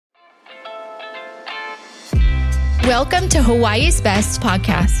Welcome to Hawaii's Best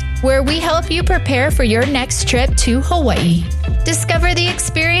podcast, where we help you prepare for your next trip to Hawaii. Discover the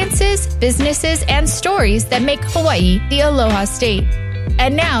experiences, businesses, and stories that make Hawaii the Aloha State.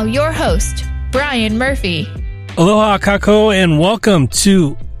 And now, your host, Brian Murphy. Aloha kako, and welcome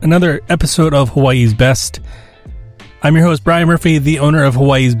to another episode of Hawaii's Best. I'm your host, Brian Murphy, the owner of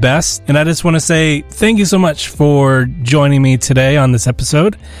Hawaii's Best, and I just want to say thank you so much for joining me today on this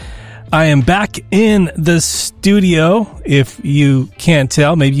episode. I am back in the studio. If you can't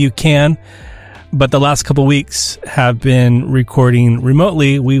tell, maybe you can, but the last couple weeks have been recording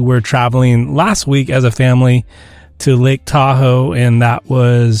remotely. We were traveling last week as a family to Lake Tahoe, and that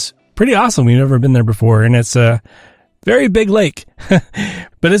was pretty awesome. We've never been there before, and it's a very big lake,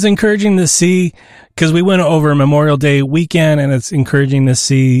 but it's encouraging to see because we went over Memorial Day weekend, and it's encouraging to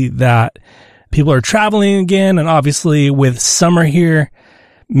see that people are traveling again. And obviously with summer here,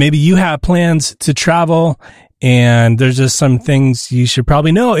 maybe you have plans to travel, and there's just some things you should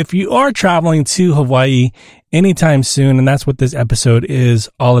probably know if you are traveling to Hawaii anytime soon. And that's what this episode is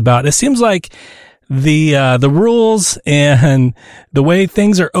all about. It seems like the rules and the way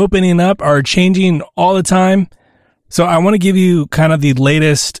things are opening up are changing all the time. So I want to give you kind of the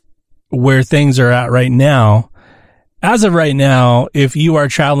latest where things are at right now. As of right now, if you are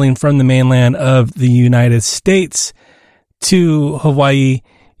traveling from the mainland of the United States to Hawaii,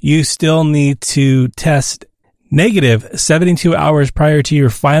 you still need to test negative 72 hours prior to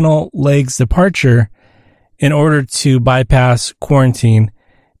your final leg's departure in order to bypass quarantine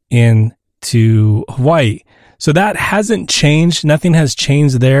into Hawaii. So that hasn't changed. Nothing has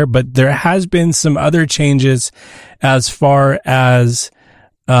changed there, but there has been some other changes as far as,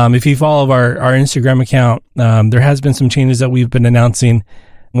 if you follow our Instagram account, there has been some changes that we've been announcing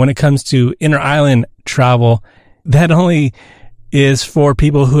when it comes to inter-island travel. That only is for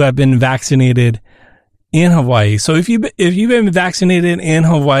people who have been vaccinated in Hawaii. So if you've been vaccinated in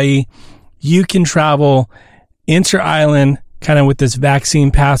Hawaii, you can travel inter-island kind of with this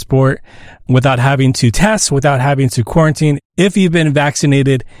vaccine passport without having to test, without having to quarantine, if you've been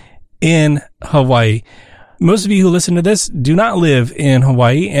vaccinated in Hawaii. Most of you who listen to this do not live in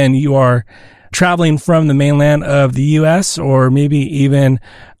Hawaii, and you are traveling from the mainland of the U.S. or maybe even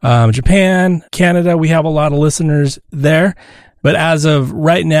Japan, Canada. We have a lot of listeners there. But as of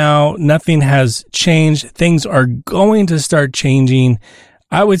right now, nothing has changed. Things are going to start changing,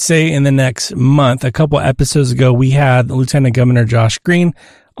 I would say, in the next month. A couple episodes ago, we had Lieutenant Governor Josh Green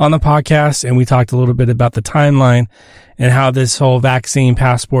on the podcast, and we talked a little bit about the timeline and how this whole vaccine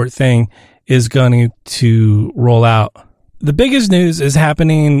passport thing is going to roll out. The biggest news is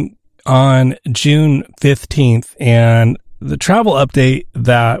happening on June 15th, and the travel update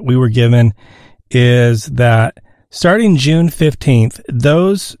that we were given is that starting June 15th,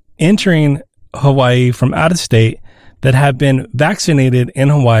 those entering Hawaii from out of state that have been vaccinated in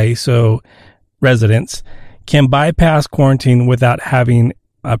Hawaii, so residents, can bypass quarantine without having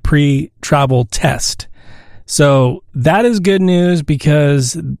a pre-travel test. So that is good news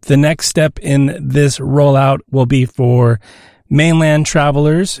because the next step in this rollout will be for mainland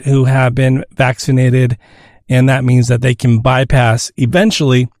travelers who have been vaccinated, and that means that they can bypass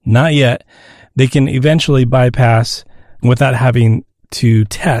eventually, not yet, they can eventually bypass without having to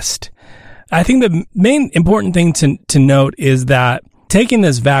test. I think the main important thing to note is that taking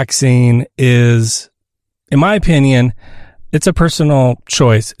this vaccine is, in my opinion, it's a personal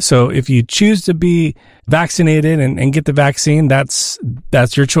choice. So if you choose to be vaccinated and get the vaccine, that's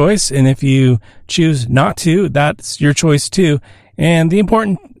your choice. And if you choose not to, that's your choice too. And the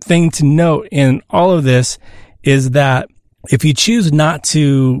important thing to note in all of this is that if you choose not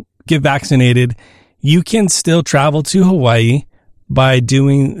to get vaccinated, you can still travel to Hawaii by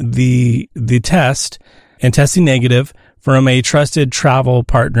doing the test and testing negative from a trusted travel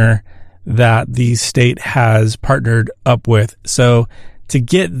partner that the state has partnered up with. So to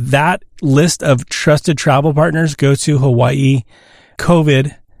get that list of trusted travel partners, go to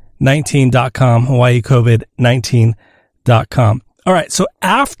HawaiiCovid19.com, HawaiiCovid19.com. All right. So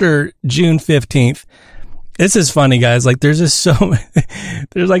after June 15th, this is funny, guys. Like there's just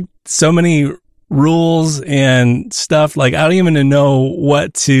there's like so many rules and stuff. Like I don't even know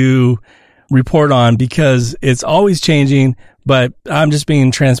what to report on because it's always changing, but I'm just being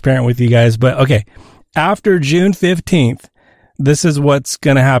transparent with you guys. But okay, after June 15th, this is what's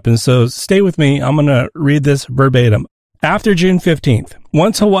going to happen. So stay with me. I'm going to read this verbatim. After June 15th,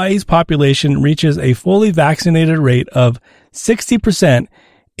 once Hawaii's population reaches a fully vaccinated rate of 60%,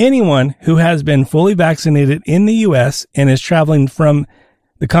 anyone who has been fully vaccinated in the U.S. and is traveling from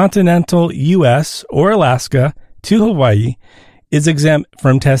the continental U.S. or Alaska to Hawaii is exempt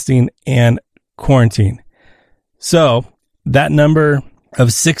from testing and quarantine. So that number of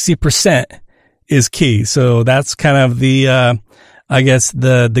 60% is key. So that's kind of the, I guess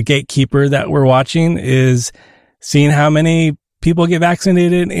the gatekeeper that we're watching is seeing how many people get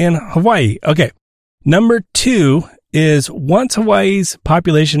vaccinated in Hawaii. Okay. Number 2 is once Hawaii's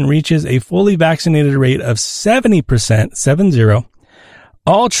population reaches a fully vaccinated rate of 70%, 70,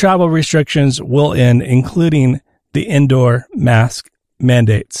 all travel restrictions will end, including the indoor mask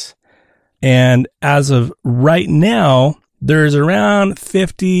mandates. And as of right now, there's around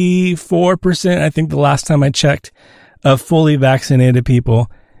 54%, I think the last time I checked, of fully vaccinated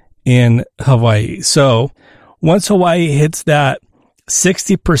people in Hawaii. So once Hawaii hits that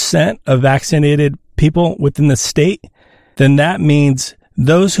 60% of vaccinated people within the state, then that means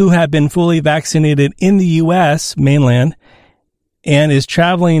those who have been fully vaccinated in the U.S. mainland and is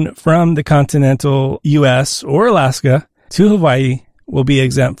traveling from the continental U.S. or Alaska to Hawaii will be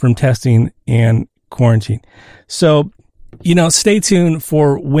exempt from testing and quarantine. So, stay tuned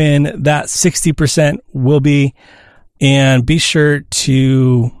for when that 60% will be, and be sure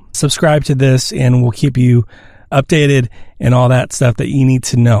to subscribe to this and we'll keep you updated and all that stuff that you need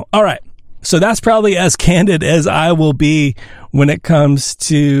to know. All right. So that's probably as candid as I will be when it comes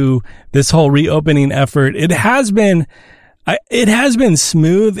to this whole reopening effort. It has been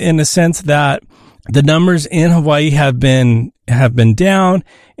smooth in the sense that the numbers in Hawaii have been down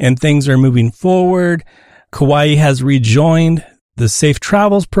and things are moving forward. Kauai has rejoined the Safe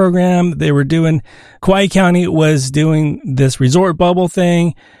Travels program. Kauai County was doing this resort bubble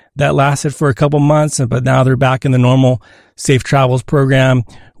thing that lasted for a couple months, but now they're back in the normal Safe Travels program,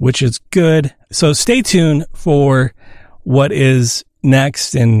 which is good. So stay tuned for what is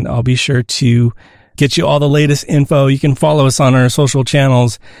next, and I'll be sure to get you all the latest info. You can follow us on our social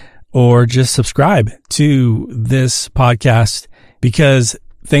channels or just subscribe to this podcast because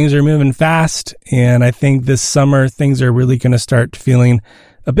things are moving fast. And I think this summer, things are really going to start feeling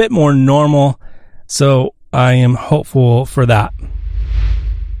a bit more normal. So I am hopeful for that.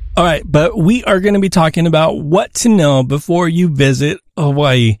 All right, but we are going to be talking about what to know before you visit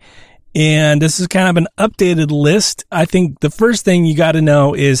Hawaii. And this is kind of an updated list. I think the first thing you got to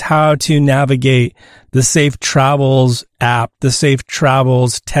know is how to navigate the Safe Travels app, the Safe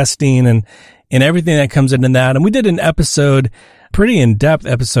Travels testing and everything that comes into that. And we did an episode, pretty in-depth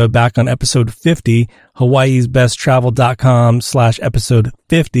episode back on episode 50, hawaiisbesttravel.com/episode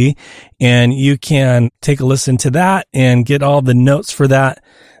 50. And you can take a listen to that and get all the notes for that.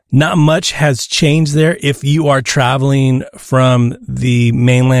 Not much has changed there. If you are traveling from the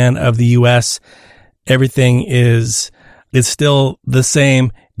mainland of the U.S., everything is still the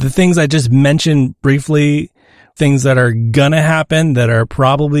same. The things I just mentioned briefly, things that are gonna happen, that are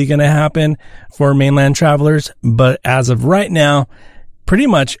probably gonna happen for mainland travelers. But as of right now, pretty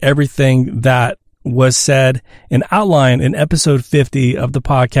much everything that was said and outlined in episode 50 of the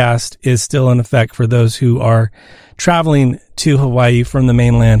podcast is still in effect for those who are traveling to Hawaii from the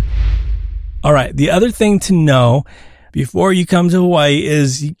mainland. All right. The other thing to know before you come to Hawaii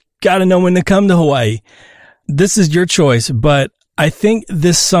is you got to know when to come to Hawaii. This is your choice, but I think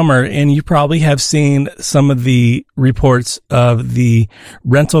this summer, and you probably have seen some of the reports of the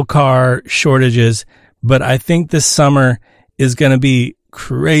rental car shortages, but I think this summer is going to be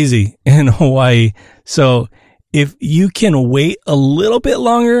crazy in Hawaii. So if you can wait a little bit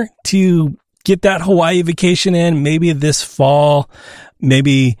longer to get that Hawaii vacation in, maybe this fall,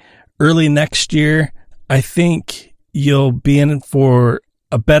 maybe early next year, I think you'll be in for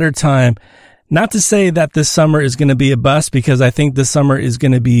a better time. Not to say that this summer is going to be a bust, because I think this summer is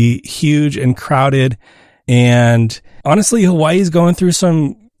going to be huge and crowded. And honestly, Hawaii is going through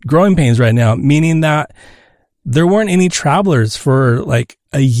some growing pains right now, meaning that there weren't any travelers for like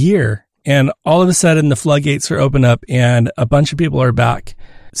a year. And all of a sudden the floodgates are open up and a bunch of people are back.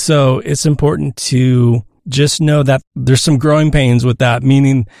 So it's important to just know that there's some growing pains with that,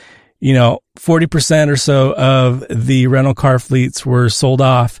 meaning, 40% or so of the rental car fleets were sold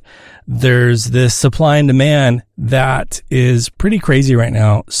off. There's this supply and demand that is pretty crazy right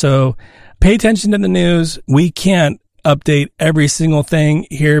now. So pay attention to the news. We can't update every single thing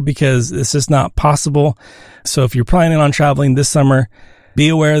here because this is not possible. So if you're planning on traveling this summer, be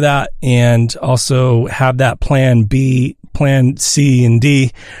aware of that and also have that plan B, plan C and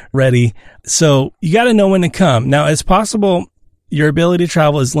D ready. So you got to know when to come. Now, it's possible your ability to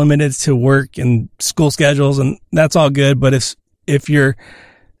travel is limited to work and school schedules, and that's all good. But if you're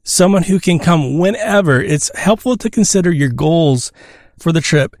someone who can come whenever, it's helpful to consider your goals for the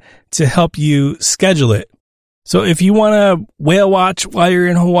trip to help you schedule it. So if you want to whale watch while you're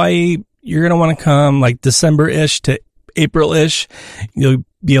in Hawaii, you're going to want to come like December-ish to April-ish. You'll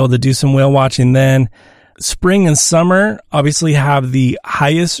be able to do some whale watching then. spring and summer obviously have the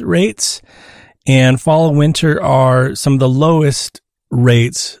highest rates, and fall and winter are some of the lowest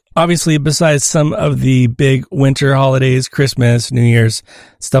rates. Obviously, besides some of the big winter holidays, Christmas, New Year's,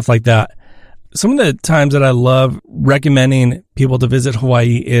 stuff like that. Some of the times that I love recommending people to visit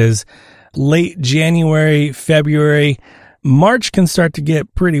Hawaii is late January, February. March can start to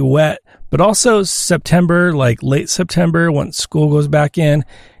get pretty wet, but also September, like late September, once school goes back in,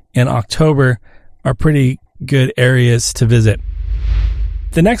 and October are pretty good areas to visit.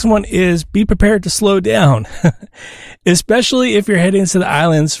 The next one is be prepared to slow down, especially if you're heading to the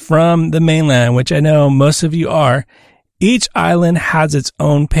islands from the mainland, which I know most of you are. Each island has its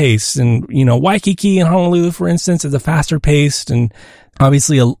own pace, and, Waikiki and Honolulu, for instance, is a faster paced and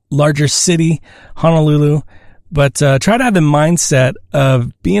obviously a larger city, Honolulu. But try to have the mindset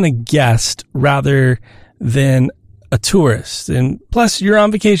of being a guest rather than a tourist. And plus, you're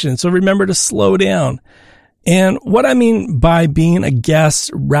on vacation, so remember to slow down. And what I mean by being a guest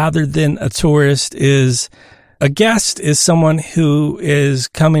rather than a tourist is a guest is someone who is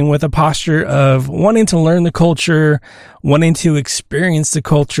coming with a posture of wanting to learn the culture, wanting to experience the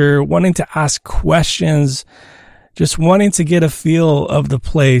culture, wanting to ask questions, just wanting to get a feel of the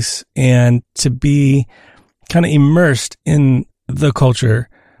place and to be kind of immersed in the culture.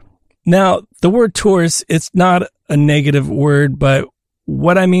 Now, the word tourist, it's not a negative word, but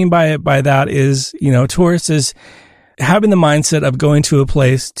what I mean by that is, tourist is having the mindset of going to a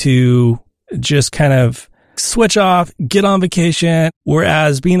place to just kind of switch off, get on vacation,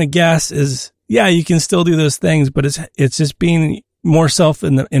 whereas being a guest is, you can still do those things, but it's just being more so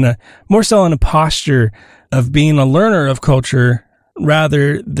in a posture of being a learner of culture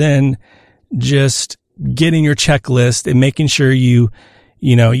rather than just getting your checklist and making sure you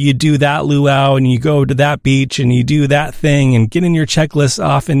do that luau and you go to that beach and you do that thing and getting your checklist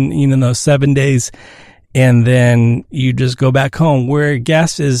off in, those 7 days. And then you just go back home. Where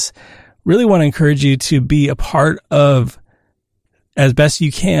guests is really want to encourage you to be a part of, as best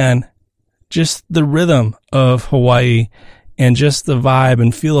you can, just the rhythm of Hawaii and just the vibe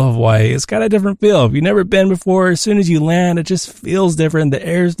and feel of Hawaii. It's got a different feel. If you've never been before, as soon as you land, it just feels different. The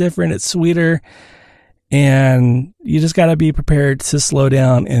air is different. It's sweeter. And you just got to be prepared to slow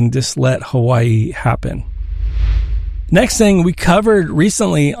down and just let Hawaii happen. Next thing we covered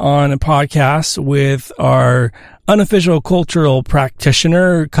recently on a podcast with our unofficial cultural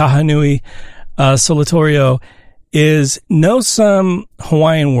practitioner, Kahanui Solatorio, is know some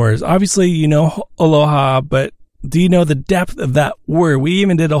Hawaiian words. Obviously, you know aloha, but do you know the depth of that word? We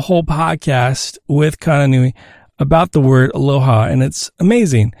even did a whole podcast with Kahanui about the word aloha, and it's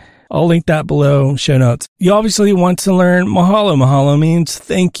amazing. I'll link that below, show notes. You obviously want to learn mahalo. Mahalo means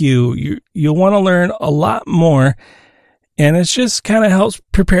thank you. You'll want to learn a lot more. And it just kind of helps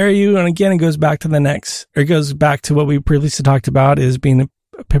prepare you. And again, it goes back to what we previously talked about, is being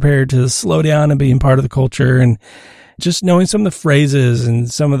prepared to slow down and being part of the culture. And just knowing some of the phrases and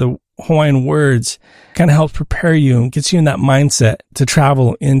some of the Hawaiian words kind of helps prepare you and gets you in that mindset to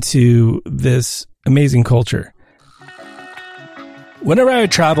travel into this amazing culture. Whenever I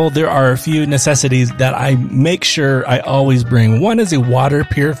travel, there are a few necessities that I make sure I always bring. One is a water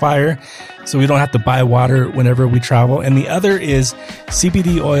purifier, so we don't have to buy water whenever we travel. And the other is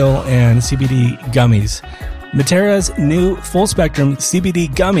CBD oil and CBD gummies. Matera's new full spectrum CBD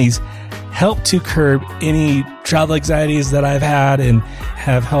gummies help to curb any travel anxieties that I've had and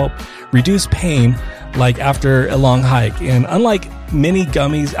have helped reduce pain, like after a long hike. And unlike many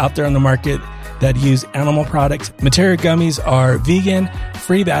gummies out there on the market that use animal products, Matera gummies are vegan,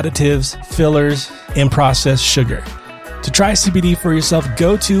 free of additives, fillers, and processed sugar. To try CBD for yourself,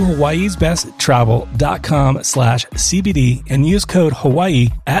 go to hawaiisbesttravel.com/CBD and use code Hawaii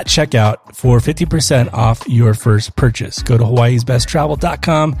at checkout for 50% off your first purchase. Go to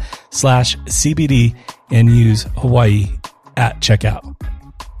hawaiisbesttravel.com/CBD and use Hawaii at checkout.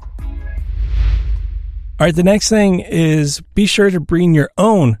 All right, the next thing is be sure to bring your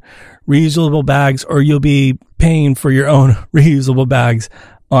own reusable bags, or you'll be paying for your own reusable bags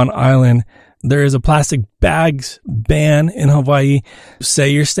on island. There is a plastic bags ban in Hawaii. Say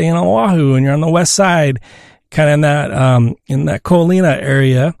you're staying on Oahu and you're on the west side, kind of in that Ko'olina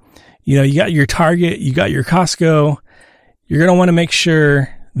area. You got your Target, you got your Costco. You're going to want to make sure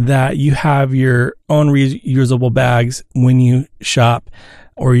that you have your own reusable bags when you shop,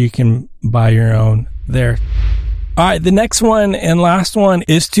 or you can buy your own there. All right, the next one and last one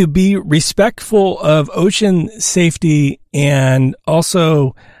is to be respectful of ocean safety and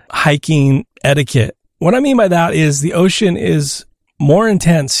also hiking etiquette. What I mean by that is the ocean is more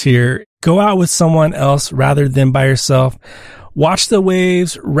intense here. Go out with someone else rather than by yourself. Watch the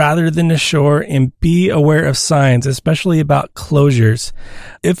waves rather than the shore and be aware of signs, especially about closures.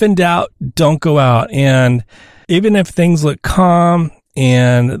 If in doubt, don't go out. And even if things look calm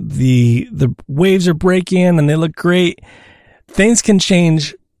and the waves are breaking and they look great, things can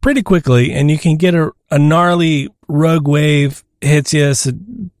change pretty quickly and you can get a gnarly rogue wave hits you. So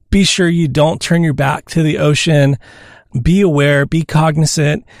be sure you don't turn your back to the ocean. Be aware, be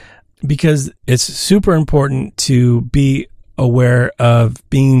cognizant, because it's super important to be aware of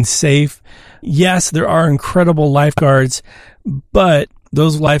being safe. Yes, there are incredible lifeguards, but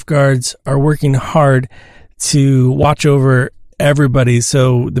those lifeguards are working hard to watch over everybody.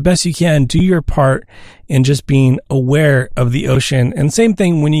 So the best you can, do your part in just being aware of the ocean. And same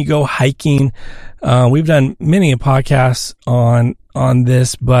thing when you go hiking. We've done many podcasts on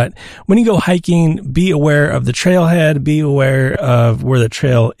this, but when you go hiking, be aware of the trailhead, be aware of where the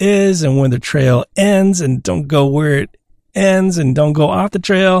trail is and when the trail ends, and don't go where it ends and don't go off the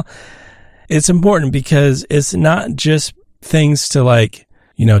trail. It's important because it's not just things to like,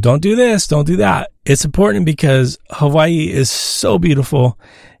 don't do this, don't do that. It's important because Hawaii is so beautiful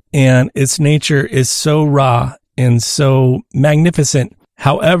and its nature is so raw and so magnificent.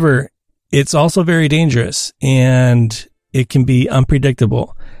 However, it's also very dangerous and it can be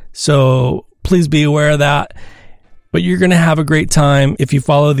unpredictable. So please be aware of that. But you're going to have a great time if you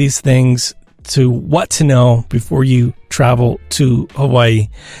follow these things to what to know before you travel to Hawaii.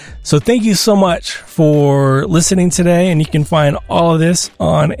 So thank you so much for listening today. And you can find all of this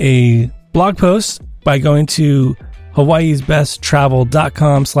on a blog post by going to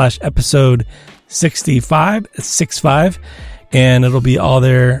hawaiisbesttravel.com/episode 65, and it'll be all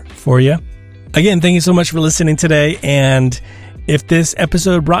there for you. Again, thank you so much for listening today. And if this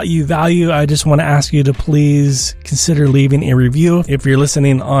episode brought you value, I just want to ask you to please consider leaving a review. If you're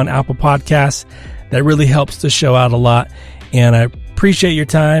listening on Apple Podcasts, that really helps the show out a lot. And I appreciate your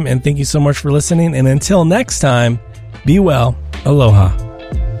time and thank you so much for listening. And until next time, be well. Aloha.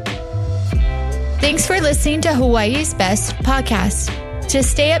 Thanks for listening to Hawaii's Best Podcast. To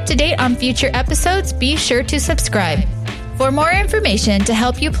stay up to date on future episodes, be sure to subscribe. For more information to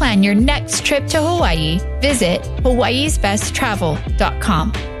help you plan your next trip to Hawaii, visit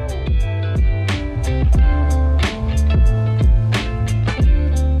hawaiisbesttravel.com.